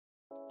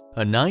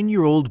A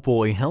 9-year-old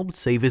boy helped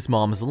save his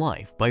mom's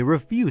life by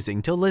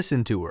refusing to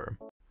listen to her.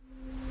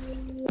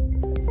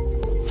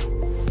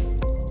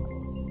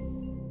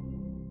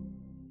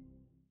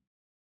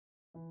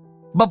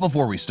 But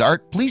before we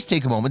start, please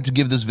take a moment to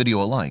give this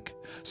video a like,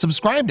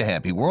 subscribe to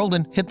Happy World,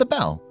 and hit the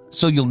bell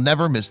so you'll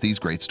never miss these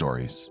great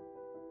stories.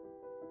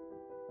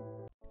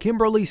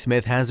 Kimberly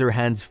Smith has her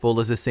hands full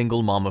as a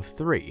single mom of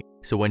 3,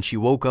 so when she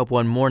woke up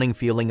one morning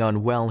feeling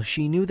unwell,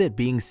 she knew that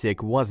being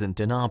sick wasn't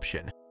an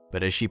option.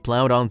 But as she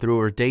plowed on through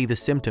her day, the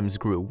symptoms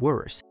grew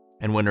worse,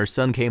 and when her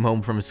son came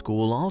home from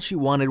school, all she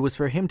wanted was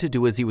for him to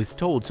do as he was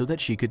told so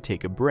that she could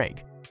take a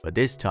break. But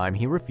this time,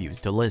 he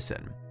refused to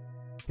listen.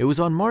 It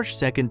was on March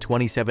 2,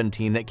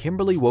 2017 that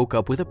Kimberly woke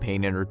up with a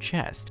pain in her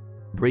chest.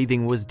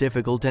 Breathing was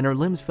difficult and her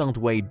limbs felt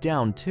weighed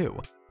down too.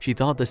 She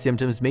thought the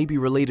symptoms may be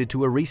related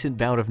to a recent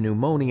bout of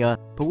pneumonia,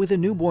 but with a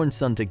newborn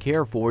son to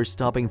care for,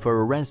 stopping for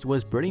a rest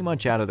was pretty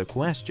much out of the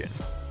question.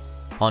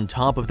 On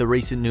top of the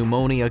recent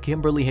pneumonia,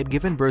 Kimberly had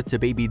given birth to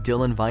baby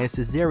Dylan via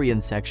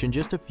cesarean section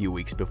just a few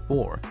weeks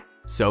before.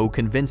 So,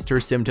 convinced her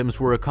symptoms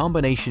were a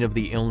combination of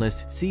the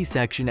illness,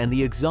 C-section, and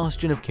the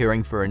exhaustion of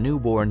caring for a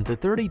newborn, the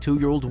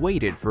 32-year-old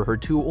waited for her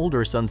 2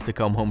 older sons to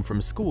come home from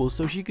school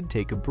so she could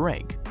take a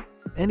break.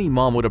 Any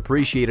mom would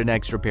appreciate an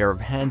extra pair of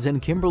hands,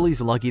 and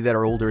Kimberly's lucky that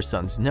her older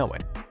sons know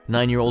it.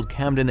 9-year-old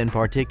Camden in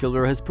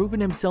particular has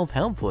proven himself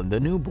helpful in the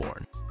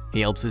newborn. He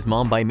helps his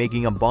mom by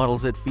making up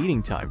bottles at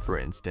feeding time, for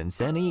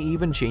instance, and he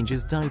even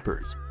changes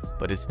diapers.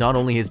 But it's not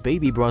only his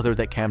baby brother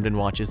that Camden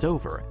watches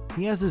over,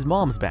 he has his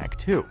mom's back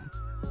too.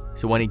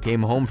 So when he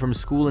came home from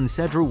school in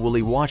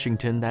Sedro-Woolley,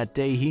 Washington that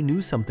day, he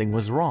knew something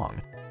was wrong.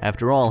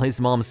 After all,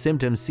 his mom's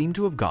symptoms seemed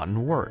to have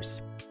gotten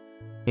worse.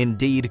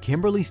 Indeed,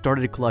 Kimberly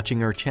started clutching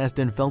her chest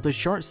and felt a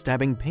sharp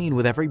stabbing pain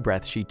with every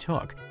breath she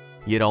took.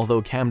 Yet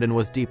although Camden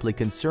was deeply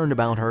concerned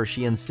about her,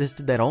 she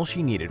insisted that all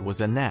she needed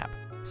was a nap.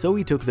 So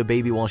he took the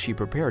baby while she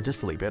prepared to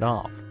sleep it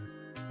off.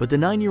 But the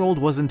 9-year-old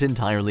wasn't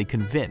entirely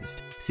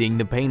convinced. Seeing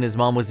the pain his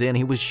mom was in,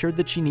 he was sure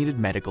that she needed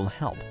medical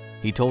help.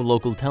 He told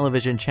local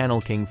television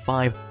channel King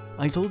 5,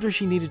 "I told her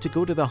she needed to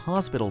go to the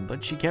hospital,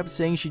 but she kept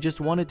saying she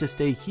just wanted to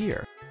stay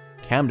here."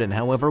 Camden,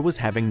 however, was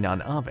having none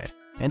of it.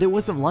 And it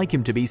wasn't like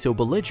him to be so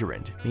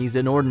belligerent. He's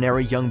an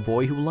ordinary young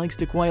boy who likes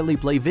to quietly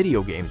play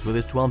video games with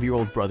his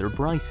 12-year-old brother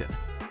Bryson.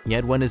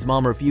 Yet when his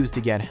mom refused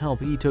to get help,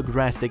 he took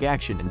drastic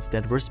action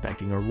instead of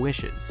respecting her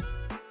wishes.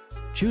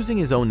 Choosing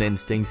his own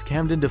instincts,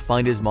 Camden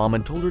defied his mom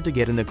and told her to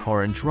get in the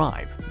car and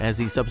drive. As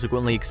he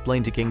subsequently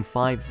explained to King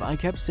 5, "I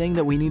kept saying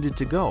that we needed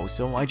to go,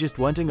 so I just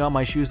went and got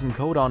my shoes and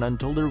coat on and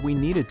told her we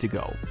needed to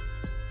go."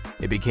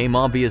 It became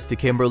obvious to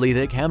Kimberly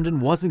that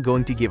Camden wasn't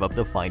going to give up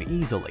the fight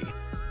easily.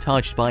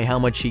 Touched by how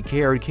much she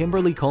cared,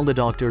 Kimberly called a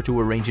doctor to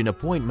arrange an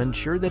appointment,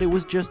 sure that it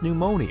was just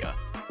pneumonia.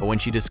 But when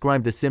she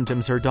described the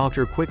symptoms, her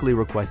doctor quickly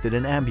requested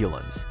an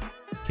ambulance.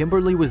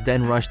 Kimberly was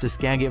then rushed to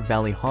Skagit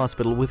Valley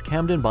Hospital with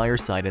Camden by her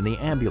side in the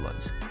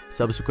ambulance.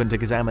 Subsequent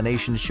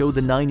examinations showed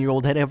the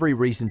 9-year-old had every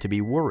reason to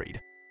be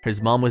worried.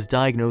 His mom was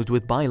diagnosed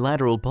with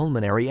bilateral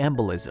pulmonary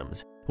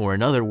embolisms, or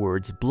in other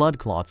words, blood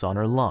clots on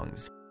her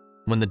lungs.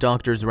 When the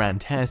doctors ran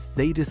tests,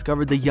 they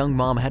discovered the young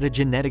mom had a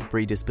genetic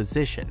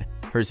predisposition.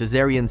 Her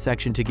cesarean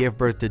section to give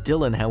birth to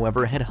Dylan,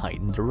 however, had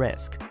heightened the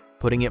risk.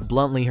 Putting it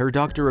bluntly, her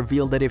doctor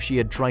revealed that if she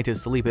had tried to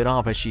sleep it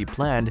off as she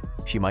planned,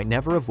 she might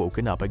never have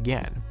woken up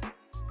again.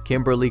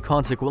 Kimberly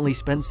consequently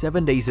spent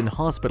 7 days in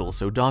hospital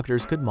so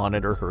doctors could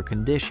monitor her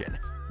condition.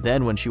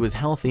 Then, when she was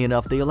healthy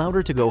enough, they allowed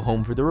her to go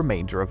home for the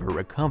remainder of her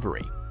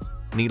recovery.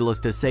 Needless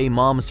to say,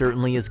 Mom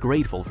certainly is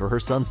grateful for her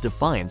son's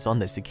defiance on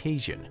this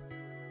occasion.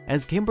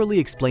 As Kimberly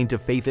explained to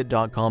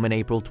Faithit.com in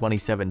April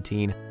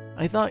 2017,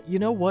 "I thought, you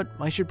know what,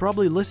 I should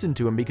probably listen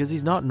to him because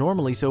he's not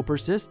normally so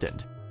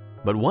persistent."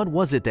 But what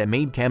was it that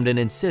made Camden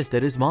insist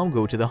that his mom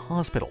go to the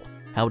hospital?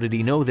 How did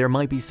he know there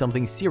might be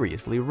something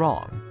seriously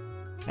wrong?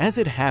 As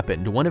it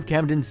happened, one of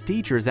Camden's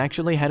teachers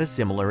actually had a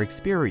similar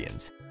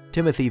experience.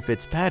 Timothy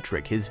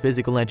Fitzpatrick, his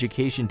physical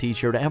education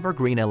teacher at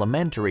Evergreen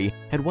Elementary,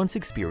 had once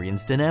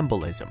experienced an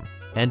embolism.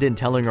 And in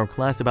telling her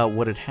class about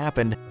what had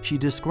happened, she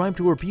described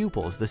to her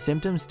pupils the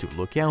symptoms to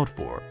look out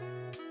for.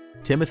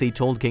 Timothy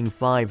told King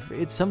 5,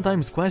 "It's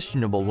sometimes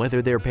questionable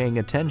whether they're paying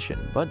attention,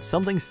 but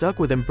something stuck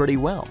with him pretty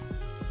well."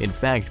 In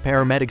fact,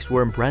 paramedics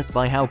were impressed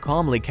by how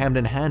calmly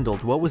Camden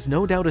handled what was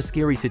no doubt a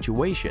scary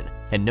situation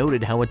and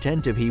noted how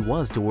attentive he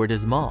was toward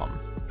his mom.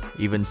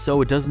 Even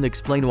so, it doesn't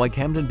explain why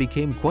Camden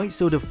became quite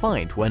so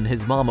defiant when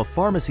his mom, a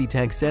pharmacy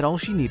tech, said all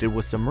she needed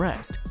was some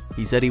rest.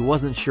 He said he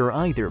wasn't sure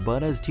either,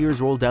 but as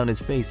tears rolled down his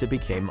face, it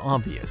became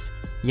obvious.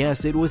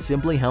 Yes, it was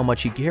simply how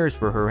much he cares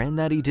for her and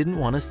that he didn't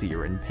want to see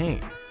her in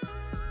pain.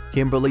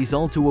 Kimberly's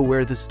all too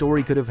aware the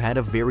story could have had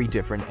a very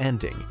different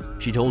ending.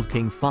 She told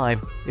King 5,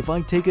 "If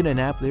I'd taken a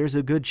nap, there's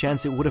a good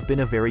chance it would have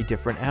been a very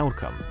different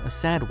outcome, a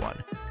sad one.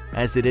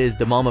 As it is,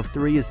 the mom of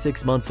 3 is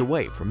 6 months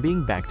away from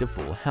being back to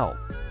full health."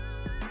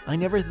 "I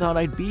never thought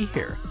I'd be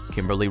here,"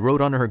 Kimberly wrote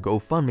on her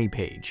GoFundMe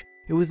page.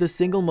 "It was the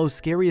single most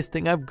scariest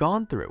thing I've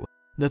gone through.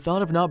 The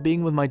thought of not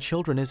being with my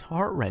children is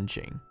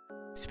heart-wrenching."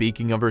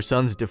 Speaking of her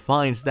son's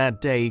defiance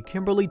that day,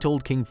 Kimberly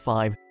told King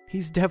 5,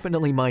 "He's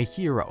definitely my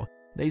hero.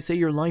 They say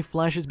your life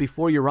flashes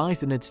before your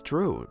eyes and it's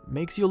true. It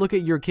makes you look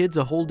at your kids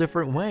a whole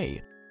different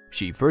way."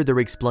 She further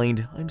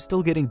explained, "I'm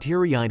still getting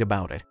teary-eyed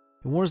about it.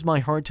 It warms my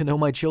heart to know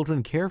my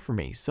children care for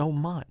me so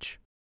much."